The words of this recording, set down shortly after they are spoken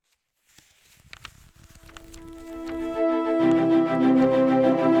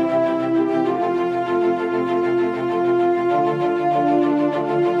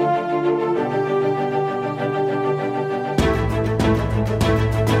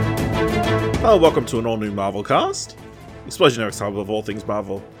Hello, welcome to an all-new Marvel cast. Explosion X hub of all things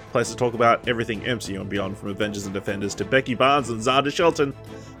Marvel. Place to talk about everything MCU and beyond, from Avengers and Defenders to Becky Barnes and Zada Shelton.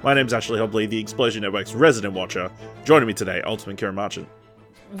 My name's Ashley Hobley, the Explosion Network's resident watcher. Joining me today, Ultimate Kieran Marchant.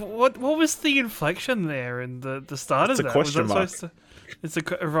 What was the inflection there in the start It's of a that? question mark. It's a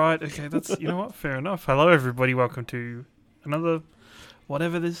right. Okay, that's you know what. Fair enough. Hello, everybody. Welcome to another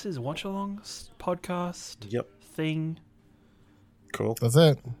whatever this is watch along podcast. Yep. Thing. Cool. That's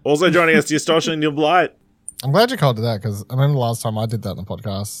it. Also joining us, Distortion and Neil Blight. I'm glad you called it that because I remember the last time I did that in the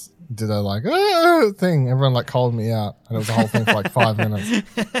podcast. Did a like thing. Everyone like called me out, and it was a whole thing for like 5 minutes.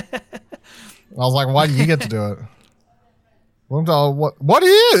 I was like, "Why do you get to do it?" What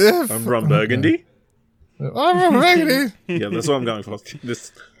if? I'm Ron Burgundy. I'm Ron Burgundy. Yeah, that's what I'm going for.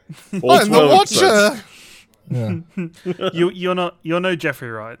 This I'm the Watcher. Yeah. You're no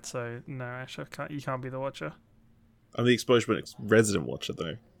Jeffrey Wright, so no, Ash, you can't be the Watcher. I'm the Explosion X resident watcher,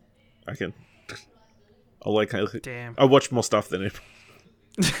 though. Damn. I watch more stuff than him.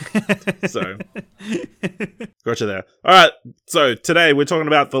 So, gotcha there. Alright, so today we're talking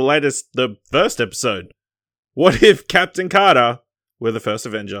about the first episode. What if Captain Carter were the first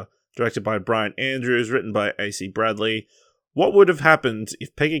Avenger? Directed by Brian Andrews, written by A.C. Bradley. What would have happened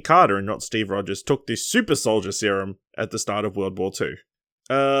if Peggy Carter and not Steve Rogers took this super soldier serum at the start of World War II?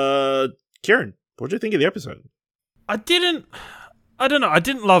 Kieran, what did you think of the episode? I don't know. I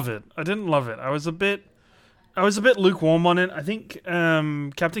didn't love it. I was a bit lukewarm on it. I think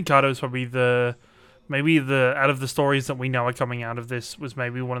Captain Carter was probably maybe out of the stories that we know are coming out of this was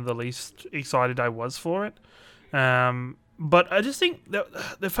maybe one of the least excited I was for it. But I just think that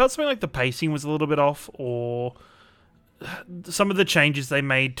there felt something like the pacing was a little bit off, or some of the changes they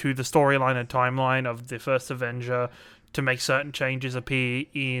made to the storyline and timeline of the first Avenger to make certain changes appear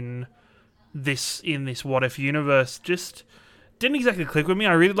in this What If universe just didn't exactly click with me.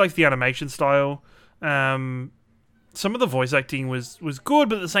 I really liked the animation style. Some of the voice acting was good,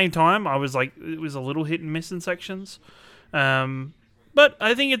 but at the same time, I was like, it was a little hit and miss in sections. But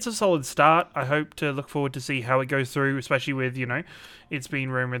I think it's a solid start. I hope to look forward to see how it goes through, especially with, it's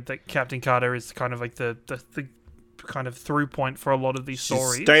been rumored that Captain Carter is kind of like the kind of through point for a lot of these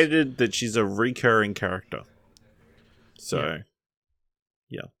stories. She stated that she's a recurring character. So,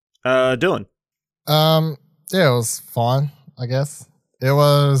 yeah. Dylan. Yeah, it was fine, I guess.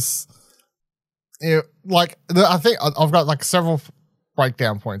 I think I've got like several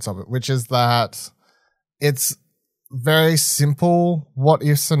breakdown points of it, which is that it's very simple what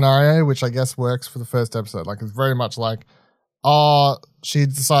if scenario, which I guess works for the first episode. Like, it's very much like, she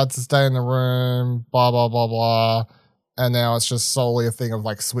decides to stay in the room, blah, blah, blah, blah. And now it's just solely a thing of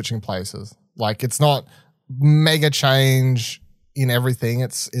like switching places. Like, it's not mega change in everything.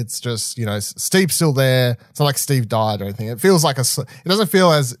 It's just, Steve's still there. It's not like Steve died or anything. It feels like it doesn't feel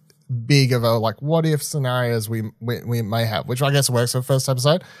as big of a like what if scenarios we may have, which I guess works for the first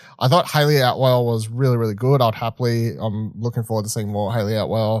episode. I thought Hayley Atwell was really, really good. I'm looking forward to seeing more Hayley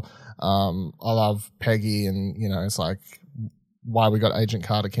Atwell. I love Peggy, and it's like, why we got Agent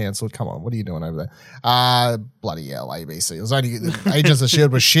Carter cancelled. Come on, what are you doing over there? Bloody hell, ABC. It was only Agents of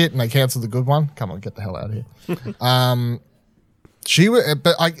S.H.I.E.L.D. was shit and they cancelled the good one. Come on, get the hell out of here.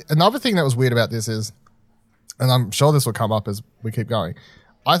 Another thing that was weird about this is, and I'm sure this will come up as we keep going,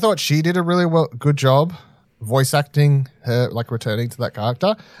 I thought she did a really good job voice acting her, like returning to that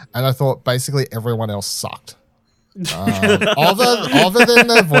character, and I thought basically everyone else sucked. Other than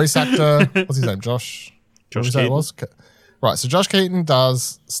the voice actor, what's his name? Josh Keaton. Right, so Josh Keaton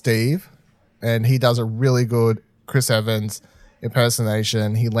does Steve, and he does a really good Chris Evans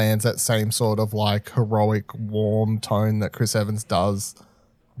impersonation. He lands that same sort of like heroic, warm tone that Chris Evans does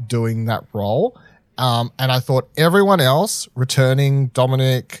doing that role. And I thought everyone else returning,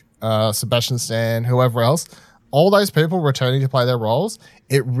 Dominic, Sebastian Stan, whoever else, all those people returning to play their roles,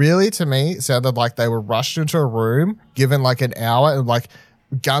 it really, to me, sounded like they were rushed into a room, given like an hour and like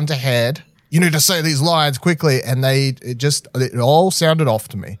gun to head, you need to say these lines quickly. And it all sounded off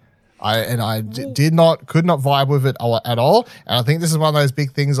to me. Could not vibe with it at all. And I think this is one of those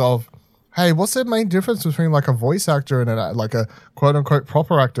big things of, hey, what's the main difference between like a voice actor and like a quote unquote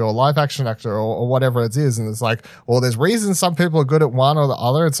proper actor or live action actor or whatever it is? And it's like, well, there's reasons some people are good at one or the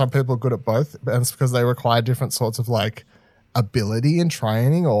other and some people are good at both. And it's because they require different sorts of like ability and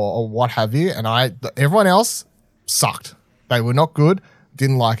training or what have you. And everyone else sucked. They were not good,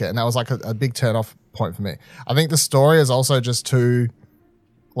 didn't like it. And that was like a big turn off point for me. I think the story is also just too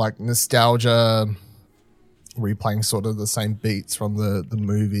like nostalgia, replaying sort of the same beats from the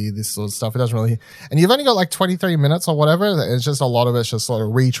movie, this sort of stuff. It doesn't really, and you've only got like 23 minutes or whatever. It's just a lot of it's just sort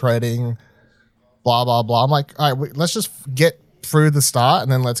of retreading, blah, blah, blah. I'm like, all right, let's just get through the start,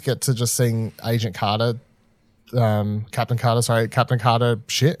 and then let's get to just seeing Captain Carter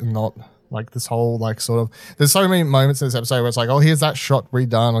shit, and not like this whole like sort of. There's so many moments in this episode where it's like, oh, here's that shot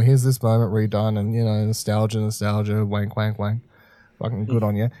redone, or here's this moment redone, and nostalgia, wank, wank, wank. Fucking good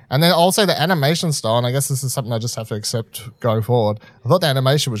on you. And then also the animation style, and I guess this is something I just have to accept go forward. I thought the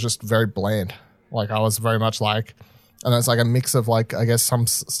animation was just very bland. Like I was very much like, and it's like a mix of like, I guess some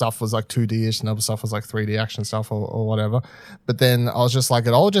stuff was like 2D-ish and other stuff was like 3D action stuff or whatever. But then I was just like,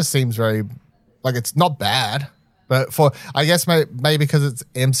 it all just seems very, like it's not bad. But for, I guess maybe because it's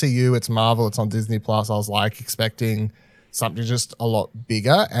MCU, it's Marvel, it's on Disney Plus, I was like expecting something just a lot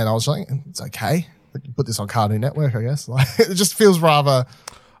bigger. And I was like, it's okay. Put this on Cartoon Network, I guess. Like, it just feels rather.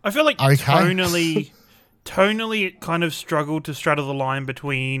 I feel like okay. tonally, it kind of struggled to straddle the line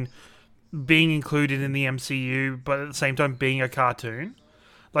between being included in the MCU, but at the same time being a cartoon.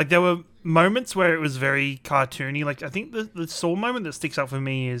 Like there were moments where it was very cartoony. Like I think the Saw moment that sticks out for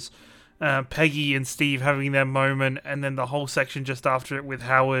me is Peggy and Steve having their moment, and then the whole section just after it with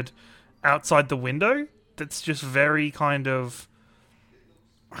Howard outside the window. That's just very kind of.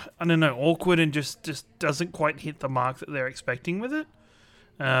 I don't know, awkward and just doesn't quite hit the mark that they're expecting with it.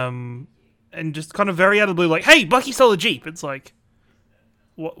 And just kind of very out of the blue, like, hey, Bucky stole a Jeep. It's like,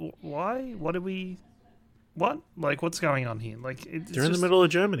 what? Why? What do we? What? Like, what's going on here? Like, they're in the middle of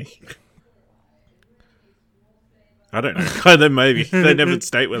Germany. I don't know. Then maybe they never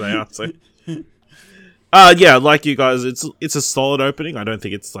state where they are. So, yeah, like you guys, it's a solid opening. I don't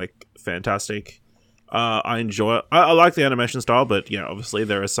think it's like fantastic. I enjoy it. I like the animation style, but yeah, obviously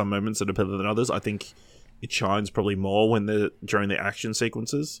there are some moments that are better than others. I think it shines probably more when during the action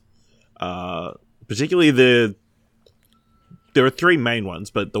sequences. Particularly there are three main ones,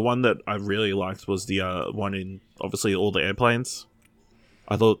 but the one that I really liked was the one in obviously all the airplanes.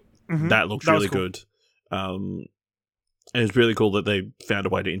 I thought that looked really cool. Good. And it's really cool that they found a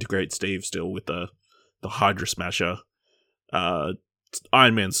way to integrate Steve still with the Hydra Smasher Iron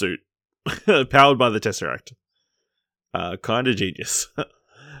Man suit. Powered by the Tesseract. Kind of genius.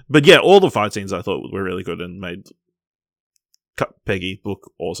 But yeah, all the fight scenes I thought were really good and made Peggy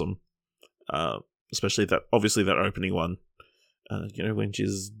look awesome. Especially that opening one. When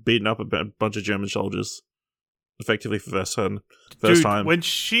she's beating up a bunch of German soldiers. Effectively for first time. When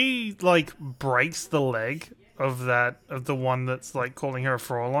she like breaks the leg of the one that's like calling her a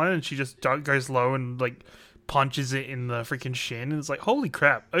Fraulein, and she just goes low and like punches it in the freaking shin, and it's like, holy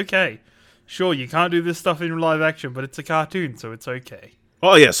crap, okay. Sure, you can't do this stuff in live action, but it's a cartoon, so it's okay.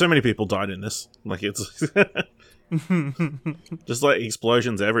 Oh yeah, so many people died in this. Like it's just like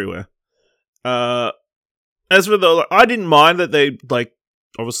explosions everywhere. As for I didn't mind that they like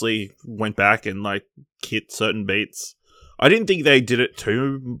obviously went back and like hit certain beats. I didn't think they did it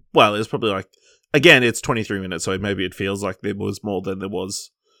too well. It's probably like, again, it's 23 minutes, so maybe it feels like there was more than there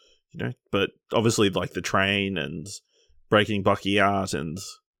was. But obviously, like the train and breaking Bucky out, and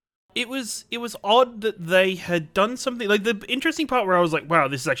it was odd that they had done something. Like the interesting part where I was like, "Wow,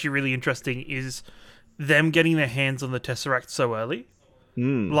 this is actually really interesting," is them getting their hands on the Tesseract so early,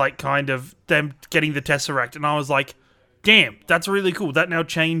 like kind of them getting the Tesseract, and I was like, "Damn, that's really cool." That now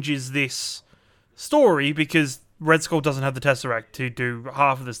changes this story because Red Skull doesn't have the Tesseract to do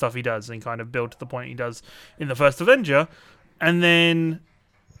half of the stuff he does and kind of build to the point he does in the first Avenger, and then.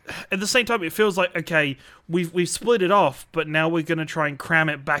 At the same time, it feels like, okay, we've split it off, but now we're going to try and cram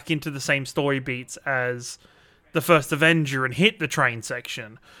it back into the same story beats as the first Avenger and hit the train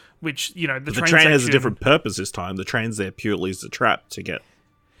section, which, the train section has a different purpose this time. The train's there purely as a trap to get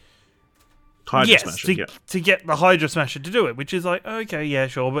Hydra Smasher. To get the Hydra Smasher to do it, which is like, okay, yeah,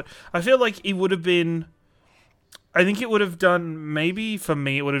 sure, but I feel like it would have been... I think it would have done, maybe for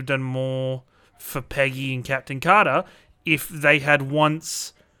me, it would have done more for Peggy and Captain Carter if they had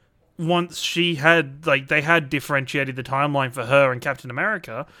once she had, like, they had differentiated the timeline for her and Captain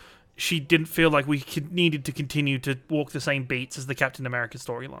America, she didn't feel like we needed to continue to walk the same beats as the Captain America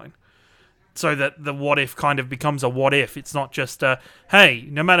storyline. So that the what if kind of becomes a what if. It's not just, hey,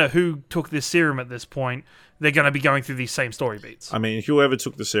 no matter who took this serum at this point, they're going to be going through these same story beats. I mean, whoever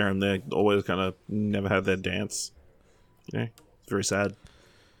took the serum, they're always going to never have their dance. It's very sad.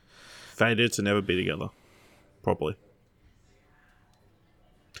 Fated to never be together. Properly.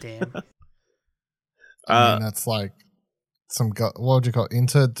 Damn. I mean, that's like what would you call it?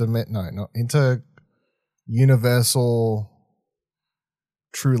 Inter-universal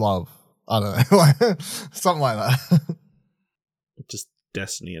true love. I don't know. Something like that. Just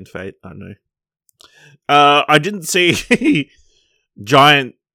destiny and fate. I don't know. I didn't see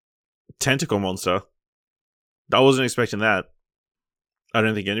giant tentacle monster. I wasn't expecting that. I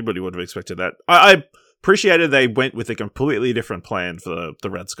don't think anybody would have expected that. I appreciated they went with a completely different plan for the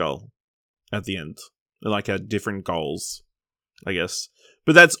Red Skull at the end. Like, had different goals, I guess.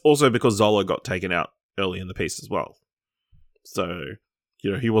 But that's also because Zola got taken out early in the piece as well. So,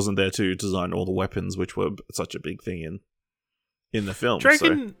 he wasn't there to design all the weapons, which were such a big thing in the film. Do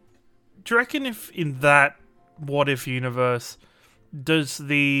you reckon if in that What If universe, does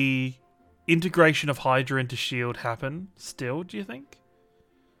the integration of Hydra into S.H.I.E.L.D. happen still, do you think?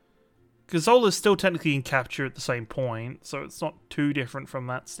 Because Zola's still technically in capture at the same point, so it's not too different from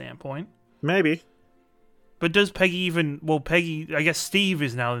that standpoint. Maybe. But does Peggy even... Well, Peggy... I guess Steve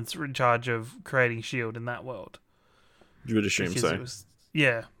is now in charge of creating S.H.I.E.L.D. in that world. You would assume so.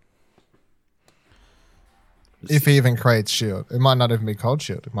 Yeah. If he even creates S.H.I.E.L.D. It might not even be called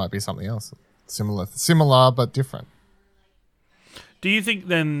S.H.I.E.L.D. It might be something else. Similar but different. Do you think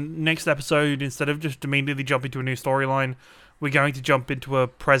then next episode, instead of just immediately jumping to a new storyline, we're going to jump into a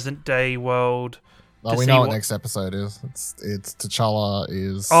present day world? Well, we know what next episode is. It's T'Challa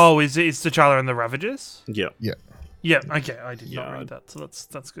is... Oh, it's T'Challa and the Ravagers? Yeah. Yeah. Yeah, okay. I did not read that, so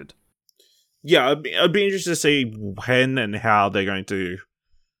that's good. Yeah, I'd be interested to see when and how they're going to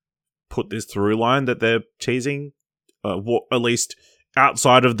put this through line that they're teasing, at least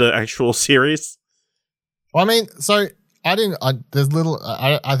outside of the actual series. Well, I mean, so I think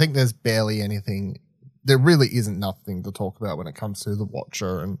there's barely anything. There really isn't nothing to talk about when it comes to the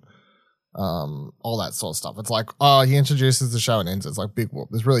Watcher and all that sort of stuff. It's like, he introduces the show and ends. It's like big whoop.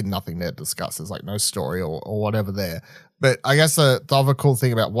 There's really nothing there to discuss. There's like no story or whatever there. But I guess the other cool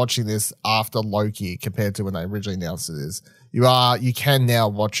thing about watching this after Loki compared to when they originally announced it is you can now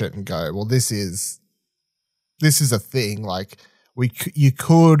watch it and go, well, this is a thing. Like you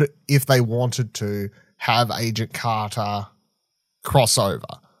could, if they wanted to, have Agent Carter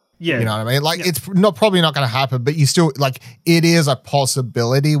crossover. Yeah. You know what I mean? Like, it's probably not going to happen, but you still, like, it is a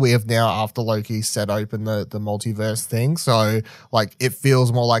possibility. We have now, after Loki, set open the multiverse thing. So, like, it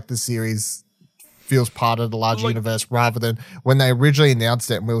feels more like the series feels part of the larger universe rather than when they originally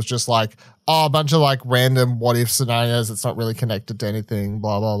announced it and it was just like, a bunch of, like, random what-if scenarios. It's not really connected to anything,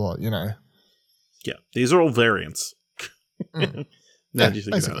 blah, blah, blah, Yeah, these are all variants. Now that you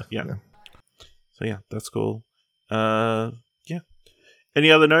think basically, about it. Yeah. So, yeah, that's cool. Any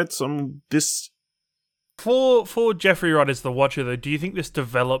other notes on this? For Jeffrey Rudd as the Watcher, though, do you think this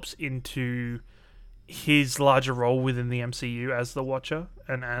develops into his larger role within the MCU as the Watcher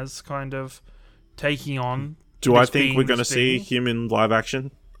and as kind of taking on? Do I think we're going to see him in live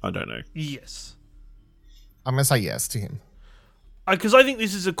action? I don't know. Yes. I'm going to say yes to him. Because I think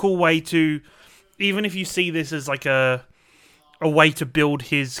this is a cool way to, even if you see this as like a way to build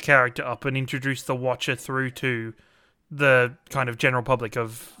his character up and introduce the Watcher through to the kind of general public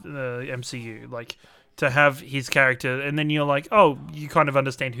of the MCU, like to have his character, and then you're like, oh, you kind of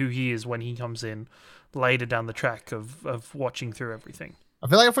understand who he is when he comes in later down the track of watching through everything. I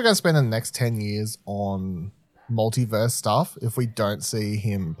feel like if we're going to spend the next 10 years on multiverse stuff, if we don't see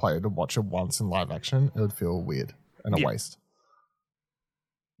him play the Watcher once in live action, it would feel weird and a waste.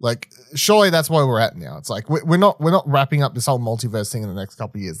 Like, surely that's where we're at now. It's like we're not wrapping up this whole multiverse thing in the next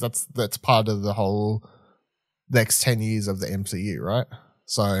couple of years. That's part of the whole next 10 years of the MCU, right?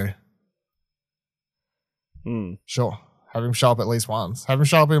 So, sure. Have him show up at least once. Have him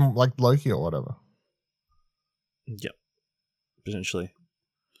show up in, like, Loki or whatever. Yep. Potentially.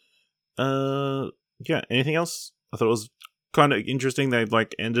 Yeah, anything else? I thought it was kind of interesting. They,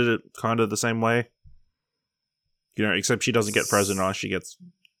 like, ended it kind of the same way. Except she doesn't get frozen ice. She gets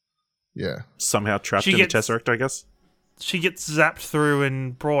somehow trapped in the Tesseract, I guess. She gets zapped through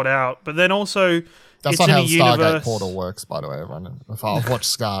and brought out. But then also... That's not how the Stargate portal works, by the way, everyone. If I've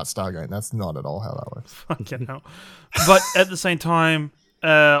watched Stargate, that's not at all how that works. Fucking hell. But at the same time,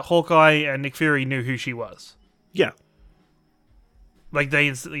 Hawkeye and Nick Fury knew who she was. Yeah. Like, they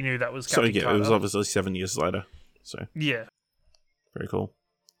instantly knew that was Captain Carter. It was obviously 7 years later. So yeah. Very cool.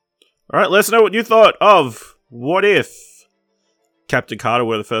 All right, let us know what you thought of What If Captain Carter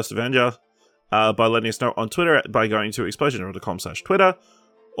were the first Avenger by letting us know on Twitter by going to explosion.com/Twitter.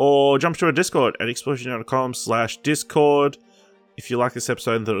 Or jump to our Discord at explosion.com/Discord. If you like this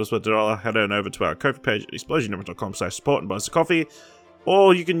episode and thought it was worth $1, head on over to our Ko-fi page at explosion.com/support and buy us a coffee.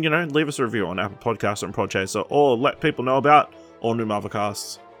 Or you can, leave us a review on Apple Podcasts and Podchaser, or let people know about all new Marvel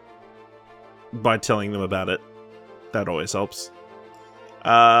casts by telling them about it. That always helps.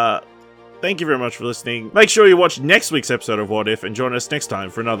 Thank you very much for listening. Make sure you watch next week's episode of What If and join us next time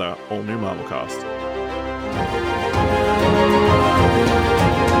for another all new Marvel cast.